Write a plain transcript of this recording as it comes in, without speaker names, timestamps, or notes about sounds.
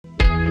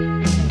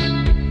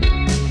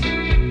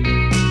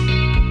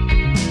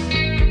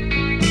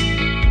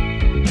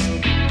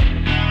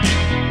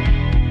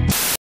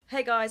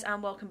Hey guys,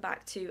 and welcome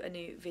back to a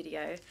new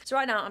video. So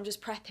right now I'm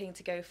just prepping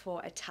to go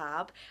for a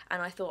tab, and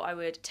I thought I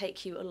would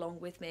take you along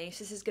with me.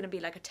 So this is going to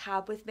be like a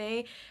tab with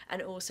me,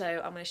 and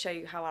also I'm going to show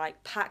you how I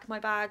like pack my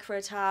bag for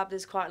a tab.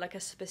 There's quite like a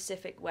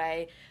specific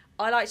way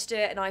I like to do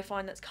it and I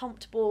find that's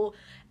comfortable,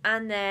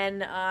 and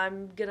then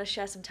I'm gonna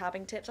share some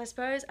tabbing tips, I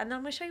suppose, and then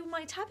I'm gonna show you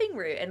my tabbing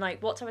route and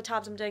like what type of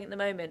tabs I'm doing at the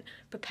moment,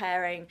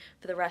 preparing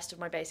for the rest of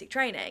my basic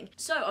training.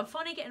 So I'm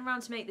finally getting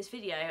around to make this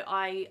video.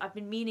 I've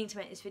been meaning to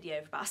make this video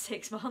for about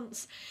 6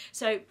 months,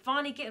 so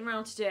finally getting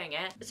around to doing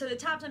it. So the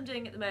tabs I'm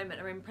doing at the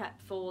moment are in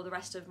prep for the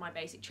rest of my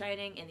basic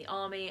training in the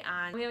army,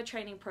 and we have a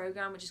training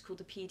program which is called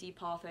the PD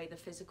pathway, the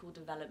physical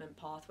development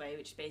pathway,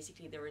 which is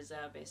basically the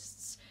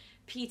reservists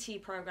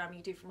PT program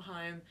you do from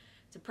home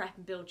to prep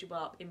and build you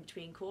up in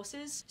between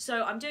courses.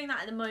 So I'm doing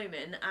that at the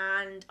moment,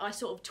 and I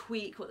sort of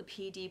tweak what the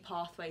PD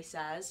pathway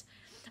says.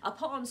 I'll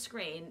put on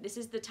screen, this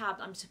is the tab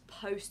I'm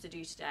supposed to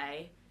do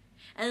today,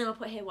 and then I'll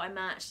put here what I'm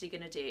actually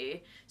going to do,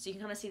 so you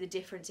can kind of see the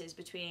differences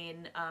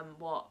between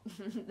what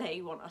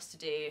they want us to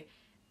do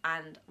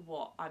and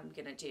what I'm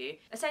going to do.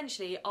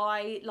 Essentially,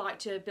 I like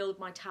to build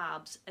my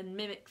tabs and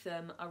mimic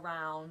them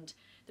around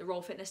the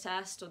Roll Fitness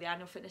Test or the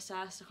Annual Fitness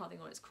Test, I can't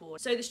think what it's called.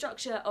 So the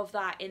structure of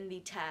that in the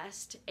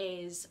test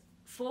is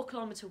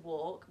 4-kilometer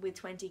walk with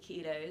 20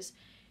 kilos.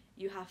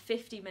 You have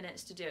 50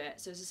 minutes to do it,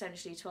 so it's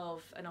essentially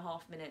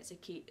 12.5 minutes a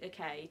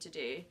K to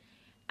do.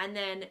 And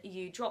then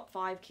you drop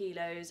 5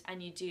 kilos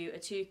and you do a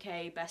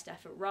 2K best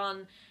effort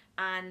run.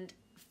 And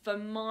for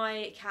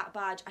my cat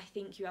badge, I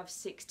think you have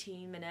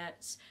 16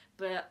 minutes,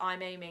 but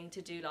I'm aiming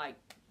to do like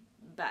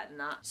better than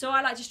that. So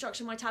I like to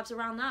structure my tabs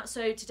around that.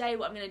 So today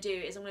what I'm going to do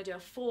is I'm going to do a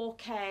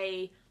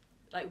 4K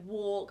like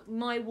walk.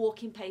 My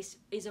walking pace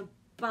is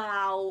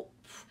about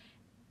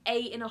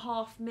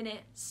 8.5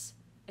 minutes,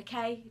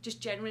 okay?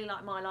 Just generally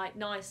like my like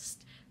nice,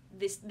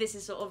 this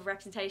is sort of a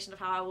representation of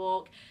how I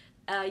walk.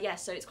 Yeah,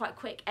 so it's quite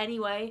quick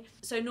anyway.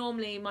 So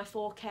normally my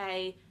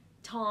 4K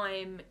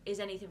time is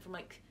anything from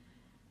like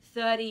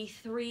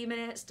 33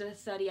 minutes to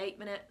 38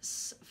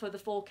 minutes for the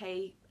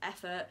 4K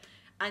effort.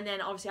 And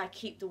then obviously I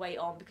keep the weight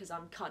on because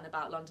I'm cutting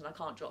about London. I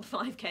can't drop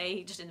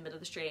 5K just in the middle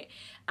of the street.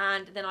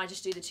 And then I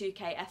just do the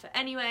 2K effort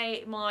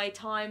anyway. My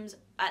times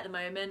at the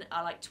moment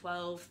are like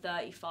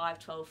 12:35,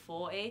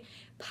 12:40.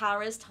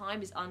 Para's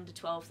time is under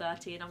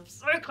 12:30, and I'm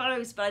so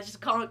close, but I just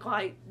can't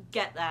quite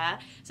get there.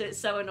 So it's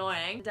so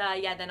annoying.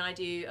 And, yeah, then I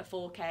do a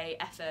 4K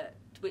effort,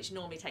 which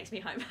normally takes me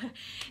home.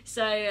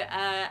 So,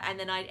 and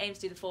then I aim to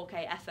do the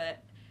 4K effort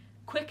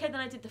quicker than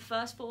I did the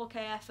first 4K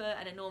effort,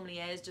 and it normally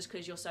is just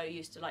because you're so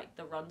used to like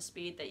the run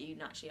speed that you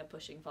naturally are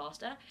pushing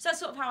faster. So that's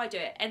sort of how I do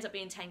it. Ends up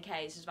being 10K,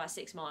 so it's about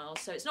 6 miles,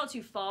 so it's not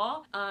too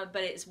far,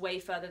 but it's way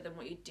further than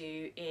what you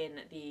do in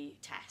the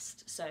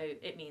test, so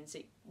it means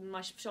that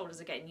my shoulders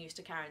are getting used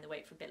to carrying the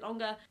weight for a bit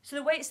longer. So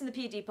the weights in the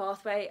PD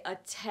pathway are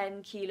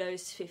 10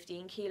 kilos,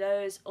 15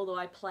 kilos, although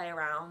I play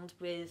around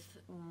with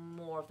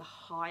more of the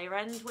higher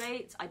end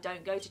weights. I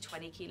don't go to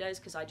 20 kilos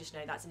because I just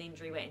know that's an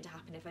injury waiting to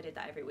happen if I did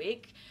that every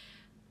week.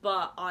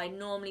 But I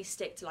normally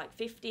stick to like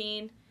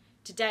 15.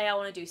 Today I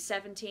want to do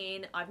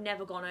 17. I've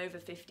never gone over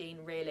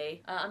 15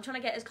 really. I'm trying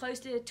to get as close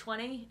to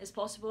 20 as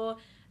possible,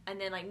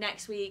 and then like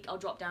next week I'll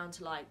drop down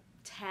to like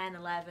 10,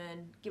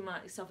 11, give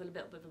myself a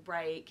little bit of a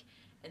break,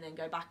 and then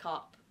go back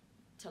up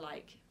to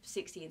like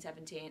 16,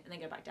 17, and then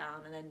go back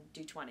down and then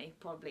do 20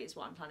 probably is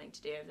what I'm planning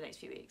to do over the next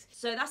few weeks.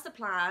 So that's the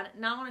plan.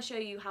 Now I want to show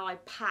you how I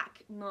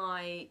pack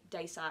my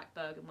day sack,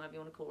 Bergen, whatever you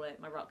want to call it,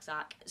 my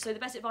rucksack. So the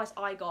best advice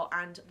I got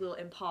and will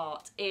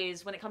impart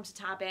is when it comes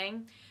to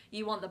tabbing,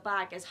 you want the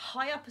bag as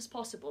high up as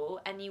possible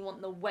and you want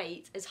the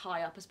weight as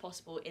high up as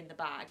possible in the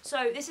bag.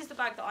 So this is the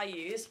bag that I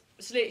use.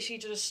 It's literally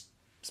just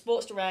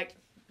Sports Direct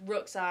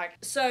rucksack.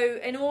 So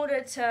in order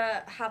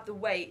to have the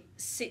weight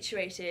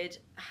situated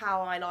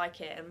how I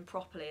like it and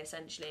properly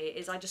essentially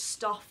is I just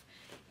stuff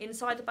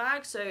inside the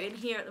bag. So in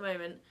here at the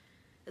moment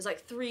there's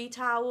like 3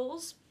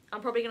 towels. I'm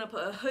probably going to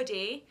put a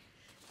hoodie,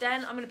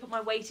 then I'm going to put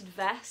my weighted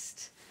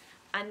vest,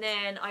 and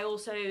then I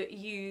also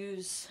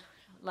use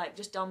like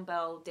just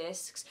dumbbell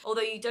discs.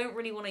 Although you don't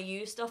really want to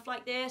use stuff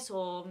like this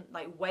or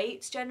like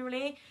weights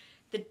generally,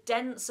 the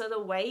denser the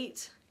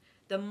weight,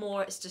 the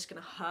more it's just gonna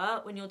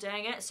hurt when you're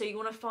doing it. So you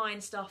want to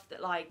find stuff that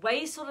like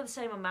weighs sort of the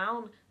same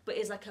amount but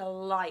is like a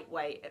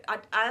lightweight.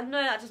 I know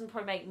that doesn't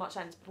probably make much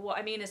sense, but what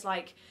I mean is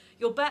like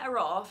you're better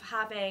off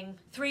having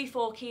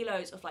 3-4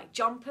 kilos of like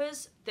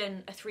jumpers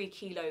than a 3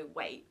 kilo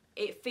weight.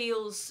 It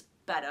feels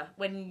better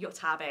when you're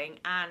tabbing,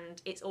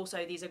 and it's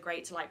also, these are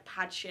great to like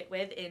pad shit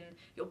with in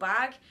your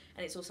bag,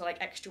 and it's also like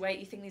extra weight.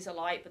 You think these are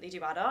light, but they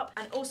do add up.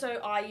 And also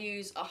I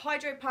use a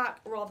hydro pack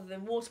rather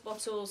than water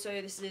bottles, so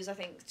this is I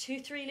think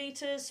 2-3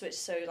 litres, which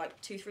so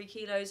like 2-3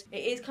 kilos.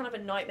 It is kind of a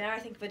nightmare. I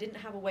think if I didn't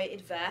have a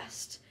weighted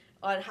vest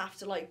I'd have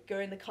to like go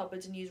in the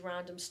cupboards and use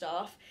random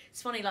stuff.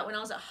 It's funny, like when I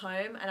was at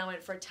home and I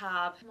went for a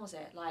tab, when was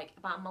it, like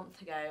about a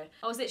month ago,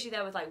 I was literally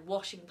there with like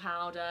washing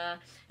powder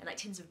and like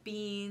tins of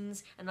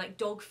beans and like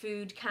dog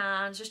food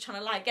cans, just trying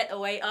to like get the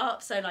weight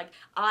up. So like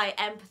I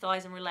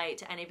empathise and relate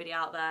to anybody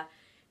out there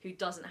who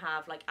doesn't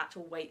have like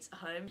actual weights at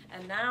home.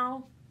 And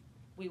now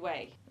we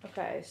weigh.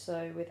 Okay,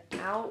 so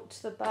without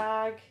the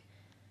bag,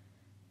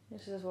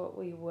 this is what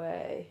we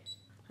weigh.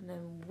 And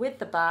then with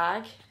the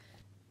bag,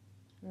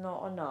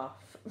 not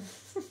enough.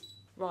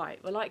 Right,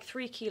 we're like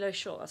 3 kilos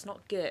short, that's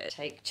not good.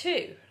 Take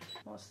 2.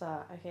 What's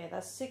that? Okay,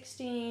 that's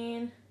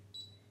 16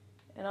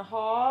 and a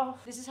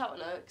half. This is how it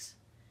looks.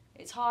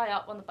 It's high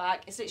up on the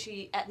back. It's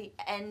literally at the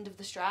end of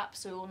the strap,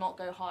 so it will not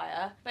go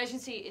higher. But as you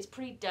can see, it's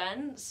pretty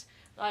dense.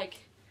 Like,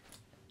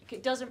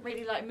 it doesn't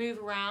really like move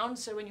around,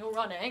 so when you're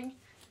running,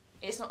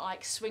 it's not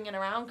like swinging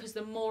around, because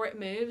the more it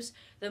moves,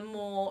 the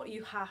more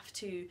you have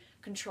to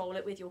control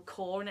it with your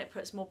core, and it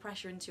puts more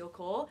pressure into your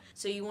core.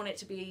 So you want it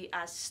to be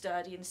as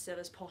sturdy and still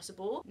as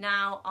possible.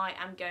 Now I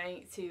am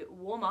going to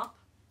warm up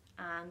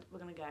and we're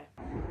gonna go.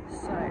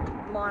 So,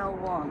 mile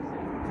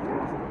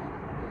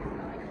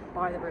 1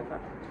 by the river.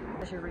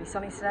 It's actually really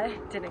sunny today,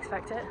 didn't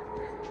expect it.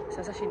 So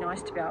it's actually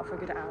nice to be out for a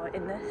good hour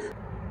in this.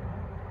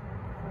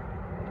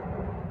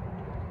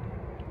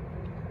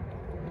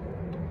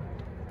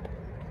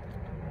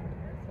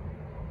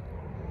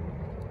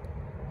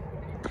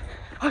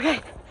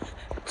 Okay,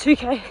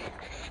 2K,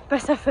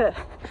 best effort.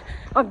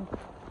 I'm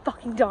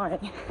fucking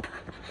dying.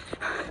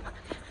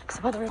 It's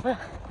by the river.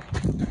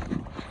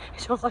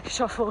 It feels like a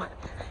shuffle.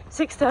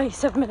 6:30,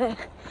 7 minute.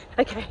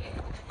 Okay.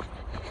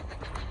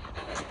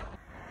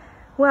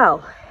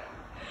 Well,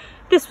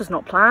 this was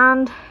not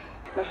planned.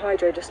 My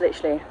hydro just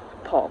literally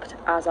popped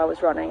as I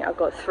was running. I've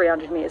got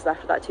 300 meters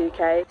left of that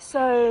 2K.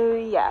 So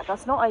yeah,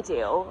 that's not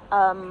ideal.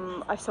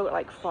 I've still got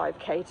like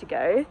 5K to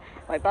go.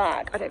 My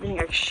bag, I don't even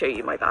think I can show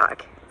you my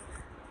bag.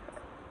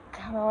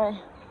 Can I?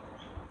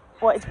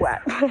 Well, it's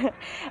wet.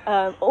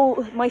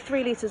 All my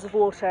 3 litres of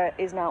water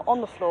is now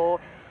on the floor,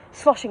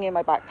 sloshing in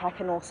my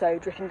backpack and also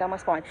dripping down my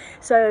spine.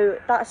 So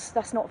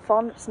that's not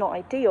fun, it's not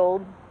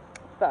ideal,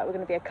 but we're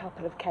going to be a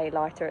couple of K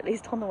lighter at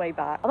least on the way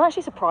back. I'm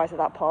actually surprised that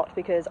that popped,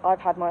 because I've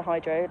had my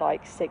hydro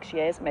like 6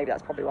 years, maybe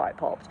that's probably why it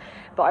popped,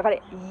 but I've had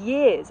it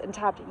years and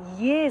tabbed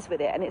years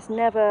with it and it's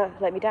never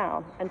let me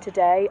down. And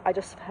today I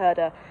just heard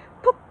a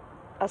pop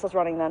as I was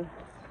running then.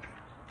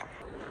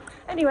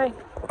 Anyway,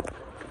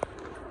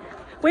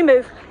 we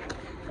move.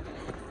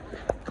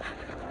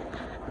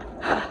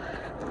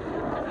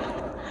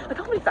 I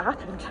can't believe that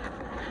happened.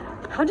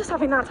 I'm just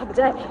having that type of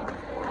day,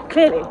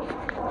 clearly.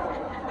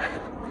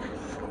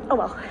 Oh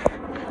well.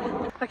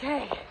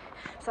 Okay,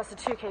 so that's the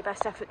 2K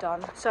best effort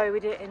done. So we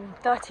did it in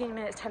 13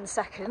 minutes 10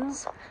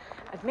 seconds.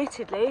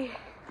 Admittedly,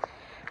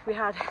 we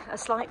had a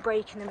slight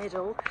break in the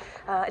middle,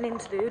 an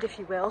interlude if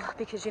you will,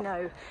 because you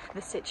know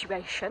the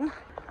situation.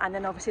 And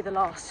then obviously the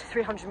last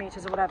 300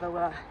 meters or whatever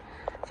were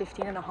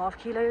 15.5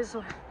 kilos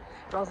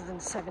rather than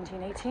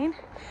 17, 18.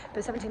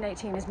 But 17,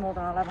 18 is more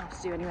than I'll ever have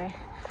to do anyway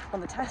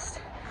on the test.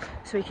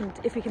 So we can,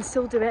 if we can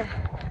still do it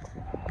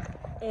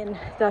in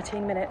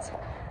 13 minutes,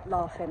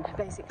 laughing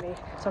basically.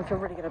 So I feel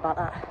really good about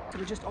that. So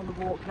we're just on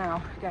the walk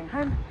now, going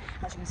home.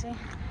 As you can see,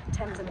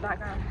 10's in the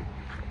background.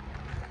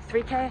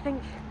 3K I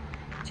think,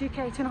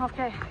 2K,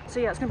 2.5K. So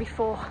yeah, it's gonna be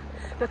 4,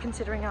 but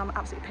considering I'm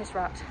absolutely piss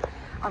wrapped,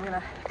 I'm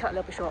gonna cut a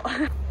little bit short.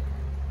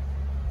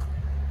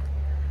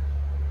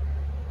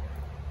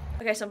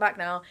 Okay, so I'm back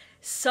now.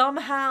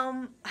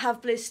 Somehow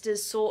have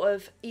blisters sort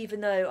of,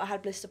 even though I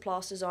had blister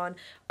plasters on.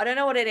 I don't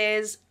know what it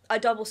is. I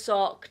double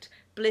socked,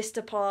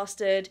 blister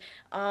plastered,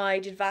 I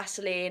did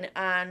Vaseline,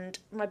 and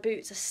my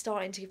boots are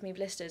starting to give me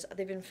blisters.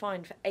 They've been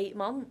fine for 8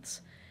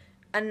 months.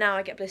 And now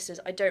I get blisters.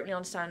 I don't really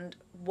understand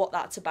what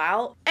that's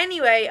about.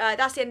 Anyway,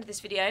 that's the end of this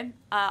video.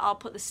 I'll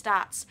put the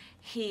stats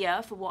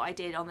here for what I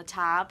did on the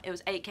tab. It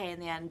was 8K in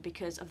the end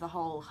because of the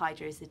whole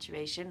hydro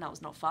situation. That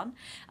was not fun.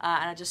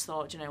 And I just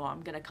thought, you know what,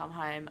 I'm going to come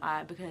home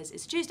because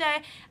it's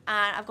Tuesday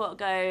and I've got to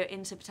go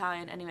into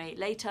battalion anyway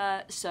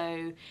later.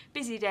 So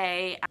busy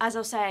day. As I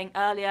was saying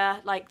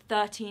earlier, like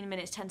 13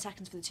 minutes, 10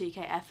 seconds for the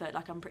 2K effort.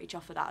 Like I'm pretty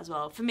chuffed with that as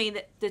well. For me,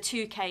 the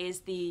 2K is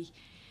the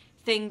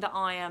thing that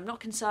I am not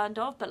concerned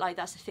of, but like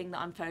that's the thing that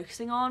I'm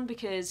focusing on,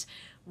 because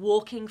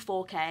walking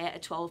 4K at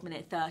a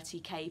 12-minute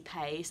 30K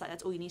pace, like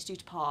that's all you need to do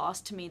to pass.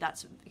 To me,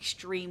 that's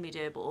extremely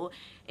doable.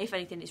 If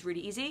anything, it's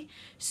really easy.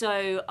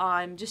 So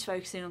I'm just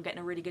focusing on getting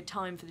a really good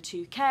time for the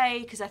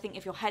 2K, because I think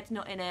if your head's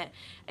not in it,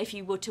 if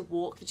you were to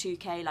walk the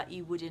 2K, like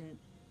you wouldn't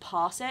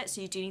pass it, so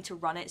you do need to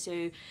run it.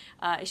 So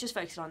it's just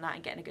focusing on that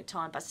and getting a good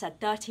time. But I said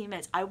 13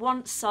 minutes. I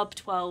want sub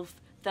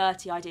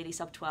 12:30, ideally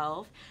sub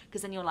 12,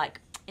 because then you're like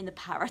in the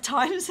para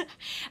times,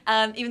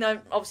 even though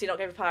I'm obviously not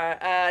going for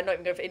para, not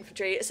even going for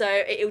infantry, so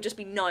it'll just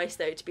be nice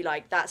though to be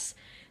like, that's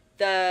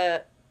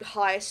the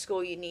highest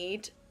score you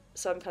need,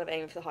 so I'm kind of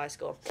aiming for the highest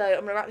score. So I'm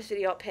going to wrap this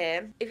video up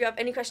here. If you have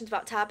any questions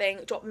about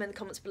tabbing, drop them in the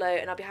comments below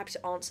and I'll be happy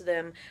to answer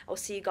them. I'll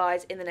see you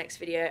guys in the next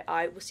video.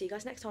 I will see you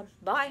guys next time.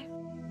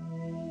 Bye!